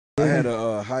I had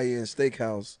a high-end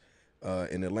steakhouse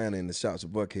in Atlanta in the shops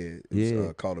of Buckhead. It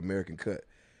was called American Cut,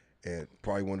 and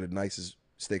probably one of the nicest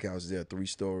steakhouses there. 3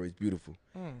 stories, beautiful,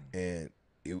 and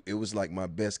it was like my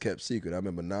best kept secret. I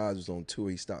remember Nas was on tour.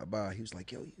 He stopped by. He was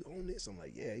like, "Yo, you own this?" I'm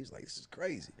like, "Yeah." He was like, "This is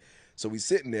crazy." So we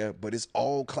sitting there, but it's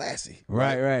all classy.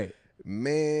 Right.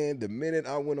 Man, the minute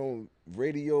I went on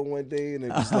radio one day and it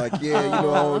was like, "Yeah, you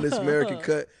know, I own this American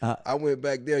Cut," I went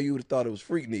back there. You would have thought it was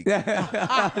Freaknik.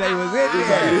 They was in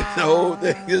there. The whole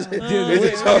thing,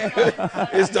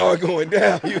 it started going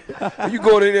down. You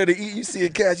going in there to eat, you see a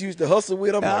cat you used to hustle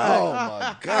with. I'm like, oh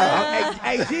my God.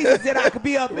 Hey, Jeezy said I could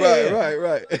be up there.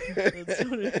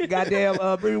 Right.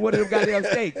 Goddamn, bring one of them goddamn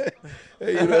steaks.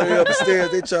 Hey, you know, they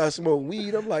upstairs, they try to smoke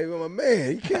weed. I'm like, oh,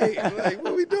 man, you can't. I'm like,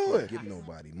 what we doing? Give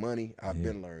nobody money. I've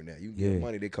been learning that. You get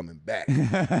money, they coming back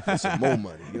for some more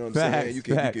money. You know what I'm saying?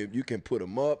 You can put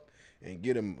them up and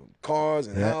get them cars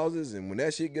and houses, and when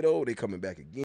that shit get old, they coming back again.